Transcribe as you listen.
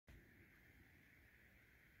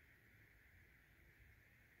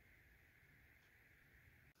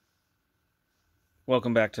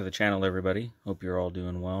Welcome back to the channel, everybody. Hope you're all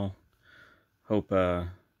doing well. Hope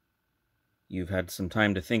you've had some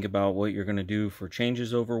time to think about what you're going to do for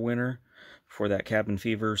changes over winter before that cabin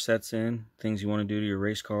fever sets in. Things you want to do to your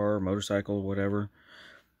race car, motorcycle, whatever.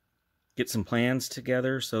 Get some plans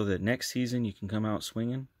together so that next season you can come out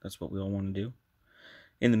swinging. That's what we all want to do.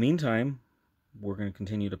 In the meantime, we're going to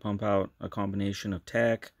continue to pump out a combination of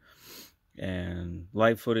tech and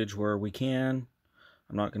live footage where we can.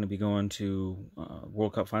 I'm not going to be going to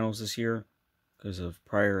World Cup finals this year because of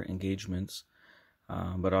prior engagements.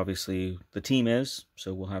 But obviously the team is,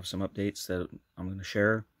 so we'll have some updates that I'm going to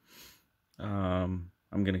share. I'm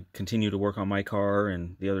going to continue to work on my car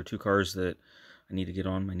and the other two cars that I need to get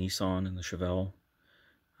on, my Nissan and the Chevelle.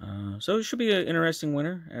 So it should be an interesting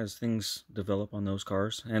winter as things develop on those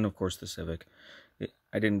cars. And of course the Civic.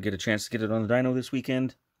 I didn't get a chance to get it on the dyno this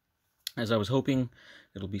weekend as I was hoping.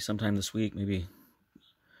 It'll be sometime this week, maybe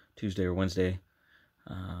Tuesday or Wednesday,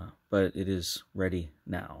 but it is ready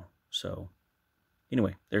now. So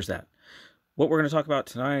anyway, there's that. What we're going to talk about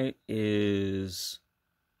tonight is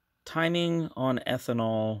timing on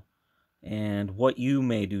ethanol and what you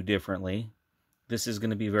may do differently. This is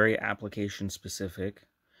going to be very application specific.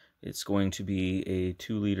 It's going to be a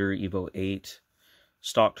 2-liter Evo 8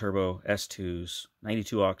 stock turbo S2s,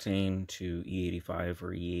 92 octane to E85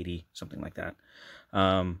 or E80, something like that.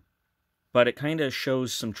 But it kind of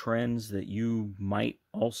shows some trends that you might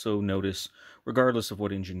also notice regardless of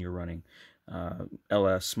what engine you're running.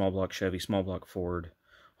 LS, small block Chevy, small block Ford,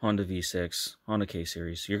 Honda V6, Honda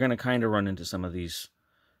K-Series. You're going to kind of run into some of these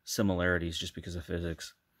similarities just because of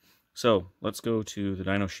physics. So let's go to the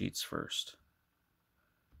dyno sheets first.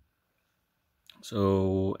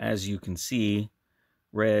 So as you can see,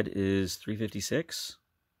 red is 356,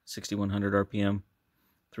 6,100 RPM,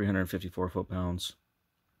 354 foot-pounds.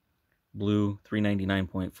 Blue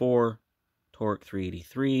 399.4, torque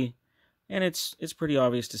 383, and it's pretty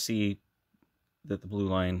obvious to see that the blue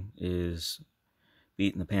line is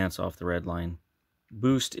beating the pants off the red line.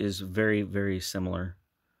 Boost is very, very similar.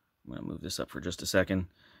 I'm going to move this up for just a second.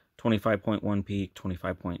 25.1 peak,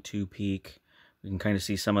 25.2 peak. We can kind of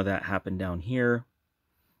see some of that happen down here.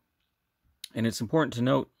 And it's important to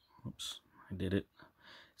note, oops, I did it.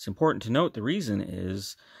 It's important to note the reason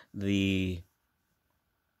is the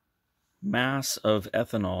mass of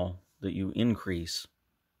ethanol that you increase,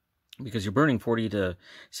 because you're burning 40 to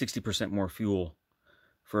 60% more fuel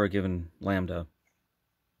for a given lambda.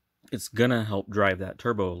 It's gonna help drive that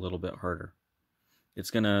turbo a little bit harder.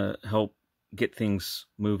 It's gonna help get things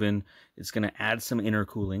moving. It's gonna add some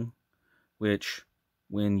intercooling, which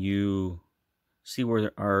when you see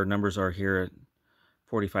where our numbers are here at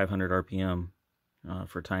 4,500 RPM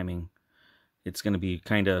for timing, it's gonna be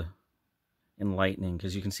kind of enlightening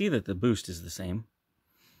because you can see that the boost is the same.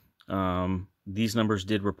 These numbers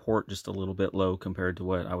did report just a little bit low compared to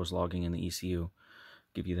what I was logging in the ECU.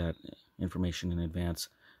 Give you that information in advance.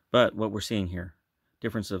 But what we're seeing here,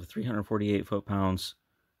 difference of 348 foot-pounds,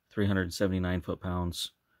 379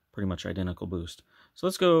 foot-pounds, pretty much identical boost. So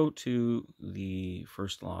let's go to the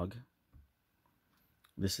first log.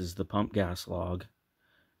 This is the pump gas log.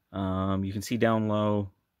 You can see down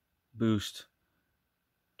low, boost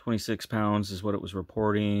 26 pounds is what it was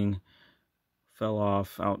reporting. Fell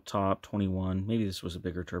off out top 21. Maybe this was a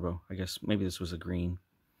bigger turbo. I guess maybe this was a green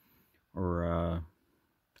or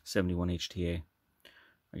 71 HTA.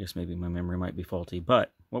 I guess maybe my memory might be faulty.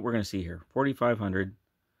 But what we're going to see here, 4,500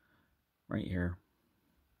 right here.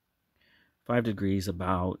 5 degrees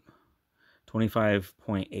about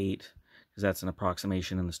 25.8 because that's an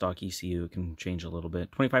approximation in the stock ECU. It can change a little bit.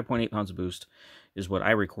 25.8 pounds of boost is what I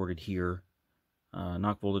recorded here.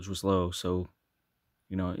 Knock voltage was low, so,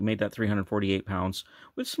 you know, it made that 348 pounds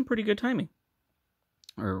with some pretty good timing.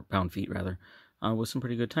 Or pound-feet, rather. With some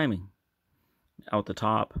pretty good timing. Out the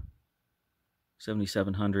top,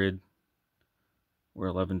 7,700. We're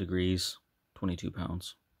 11 degrees, 22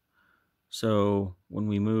 pounds. So, when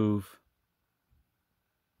we move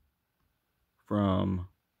from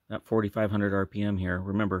that 4,500 RPM here,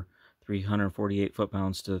 remember, 348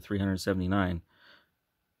 foot-pounds to 379.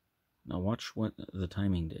 Now watch what the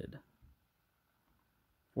timing did.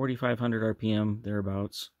 4,500 RPM,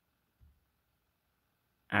 thereabouts.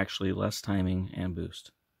 Actually less timing and boost.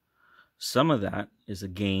 Some of that is a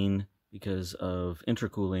gain because of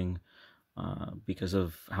intercooling, because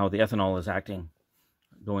of how the ethanol is acting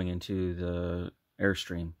going into the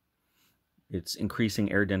airstream. It's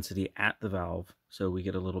increasing air density at the valve, so we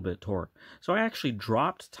get a little bit torque. So I actually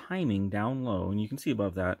dropped timing down low, and you can see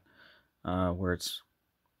above that where it's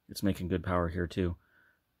making good power here too.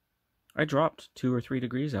 I dropped 2 or 3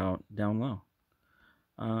 degrees out down low.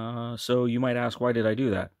 So you might ask, why did I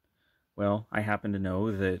do that? Well, I happen to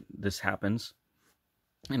know that this happens.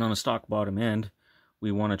 And on a stock bottom end,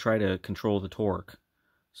 we want to try to control the torque.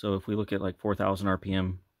 So if we look at like 4,000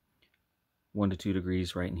 RPM, 1 to 2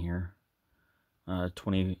 degrees right in here,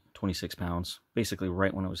 26 pounds, basically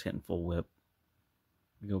right when it was hitting full whip.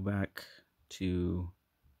 We go back to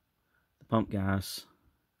the pump gas,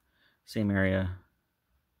 same area,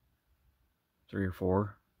 3 or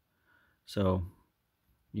 4. So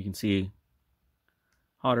you can see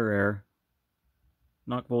hotter air.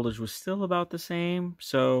 Knock voltage was still about the same,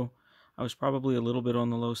 so I was probably a little bit on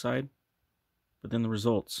the low side. But then the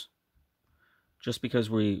results, just because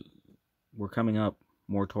we were coming up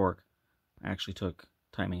more torque, I actually took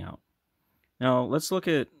timing out. Now let's look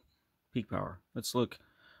at peak power. Let's look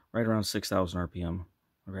right around 6,000 RPM.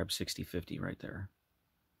 I'll grab 6050 right there.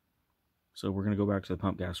 So we're going to go back to the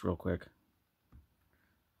pump gas real quick.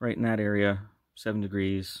 Right in that area, 7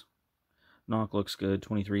 degrees. Knock looks good,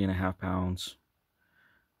 23.5 pounds.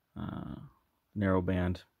 Narrow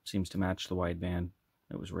band seems to match the wide band.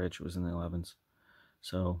 It was rich, it was in the 11s.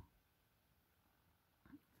 So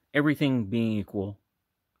everything being equal,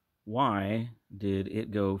 why did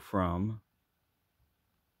it go from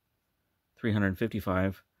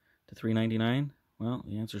 355 to 399? Well,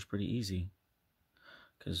 the answer is pretty easy,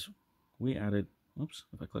 because we added, oops,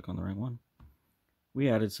 if I click on the right one, we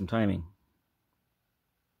added some timing.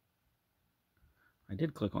 I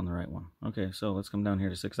did click on the right one. Okay, so let's come down here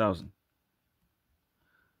to 6,000.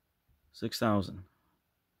 6,000.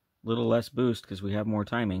 Little less boost because we have more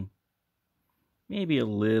timing. Maybe a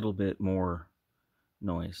little bit more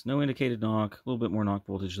noise. No indicated knock. A little bit more knock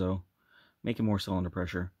voltage though. Making more cylinder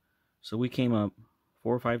pressure. So we came up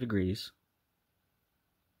 4 or 5 degrees.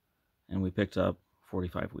 And we picked up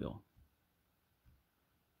 45 wheel.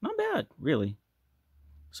 Not bad, really.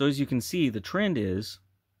 So as you can see, the trend is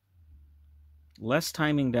less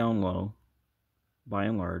timing down low, by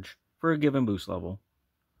and large, for a given boost level.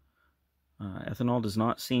 Ethanol does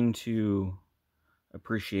not seem to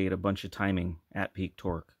appreciate a bunch of timing at peak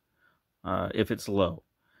torque if it's low.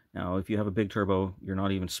 Now, if you have a big turbo, you're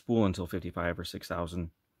not even spooling until 55 or 6,000.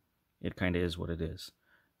 It kind of is what it is.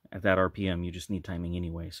 At that RPM, you just need timing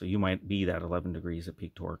anyway, so you might be that 11 degrees at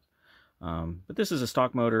peak torque. But this is a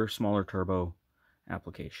stock motor, smaller turbo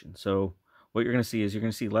application. So what you're going to see is you're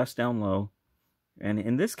going to see less down low. And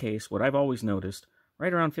in this case, what I've always noticed,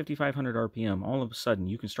 right around 5,500 RPM, all of a sudden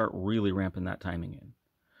you can start really ramping that timing in.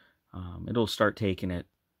 It'll start taking it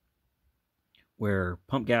where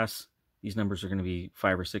pump gas, these numbers are going to be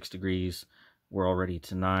 5 or 6 degrees. We're already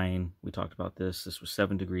to 9. We talked about this. This was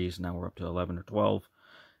 7 degrees. Now we're up to 11 or 12.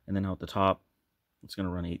 And then out the top, it's going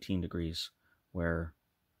to run 18 degrees, where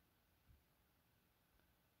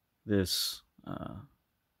this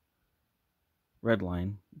red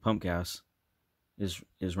line, pump gas,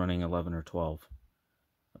 is running 11 or 12.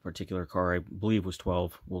 A particular car, I believe, was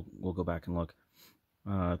 12. We'll go back and look.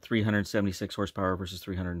 376 horsepower versus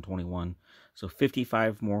 321. So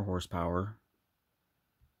 55 more horsepower.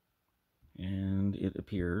 And it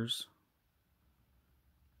appears,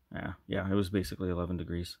 yeah, it was basically 11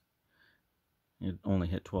 degrees. It only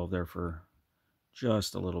hit 12 there for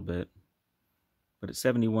just a little bit. But at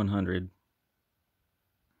 7,100,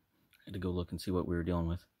 I had to go look and see what we were dealing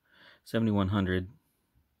with. 7,100,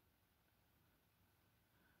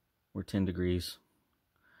 we're 10 degrees,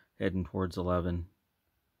 heading towards 11.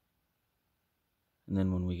 And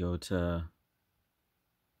then when we go to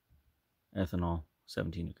ethanol,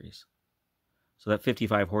 17 degrees. So that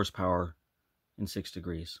 55 horsepower in 6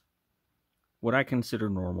 degrees. What I consider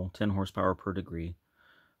normal, 10 horsepower per degree.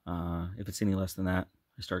 If it's any less than that,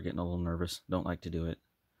 I start getting a little nervous. Don't like to do it.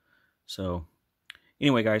 So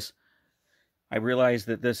anyway, guys, I realize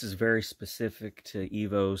that this is very specific to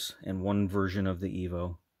Evos and one version of the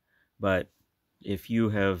Evo. But if you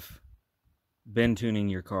have been tuning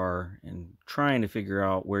your car and trying to figure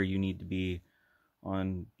out where you need to be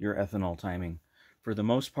on your ethanol timing, for the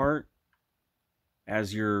most part,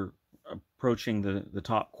 as you're approaching the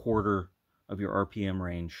top quarter of your RPM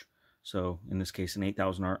range, so in this case an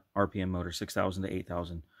 8,000 RPM motor, 6,000 to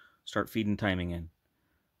 8,000, start feeding timing in.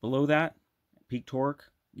 Below that, peak torque,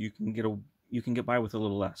 you can get by with a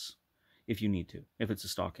little less if you need to, if it's a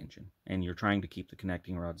stock engine and you're trying to keep the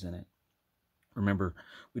connecting rods in it. Remember,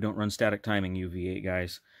 we don't run static timing UV8,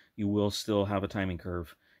 guys. You will still have a timing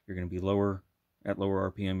curve. You're going to be lower at lower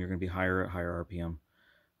RPM. You're going to be higher at higher RPM.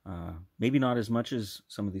 Maybe not as much as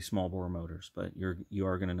some of these small bore motors, but you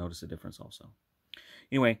are going to notice a difference also.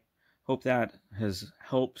 Anyway, hope that has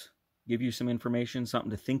helped give you some information,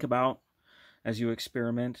 something to think about as you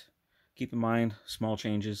experiment. Keep in mind, small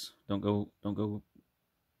changes. Don't go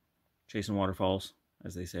chasing waterfalls,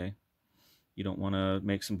 as they say. You don't want to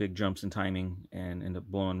make some big jumps in timing and end up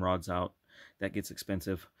blowing rods out. That gets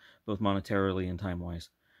expensive, both monetarily and time-wise.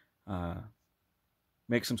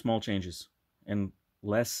 Make some small changes, and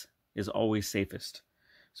less is always safest.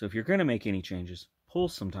 So if you're going to make any changes, pull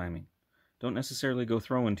some timing. Don't necessarily go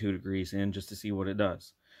throwing 2 degrees in just to see what it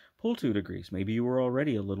does. Pull 2 degrees. Maybe you were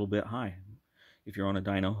already a little bit high. If you're on a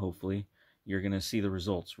dyno, hopefully, you're going to see the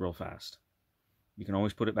results real fast. You can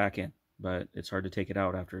always put it back in, but it's hard to take it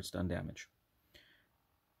out after it's done damage.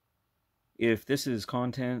 If this is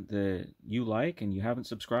content that you like and you haven't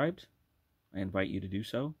subscribed, I invite you to do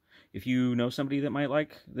so. If you know somebody that might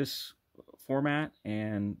like this format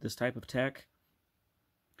and this type of tech,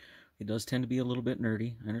 it does tend to be a little bit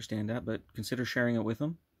nerdy, I understand that, but consider sharing it with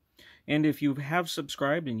them. And if you have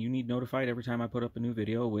subscribed and you need notified every time I put up a new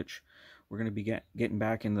video, which we're going to be getting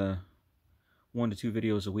back in the 1 to 2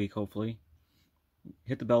 videos a week, hopefully,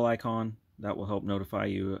 hit the bell icon. That will help notify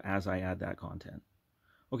you as I add that content.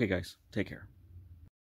 Okay, guys, take care.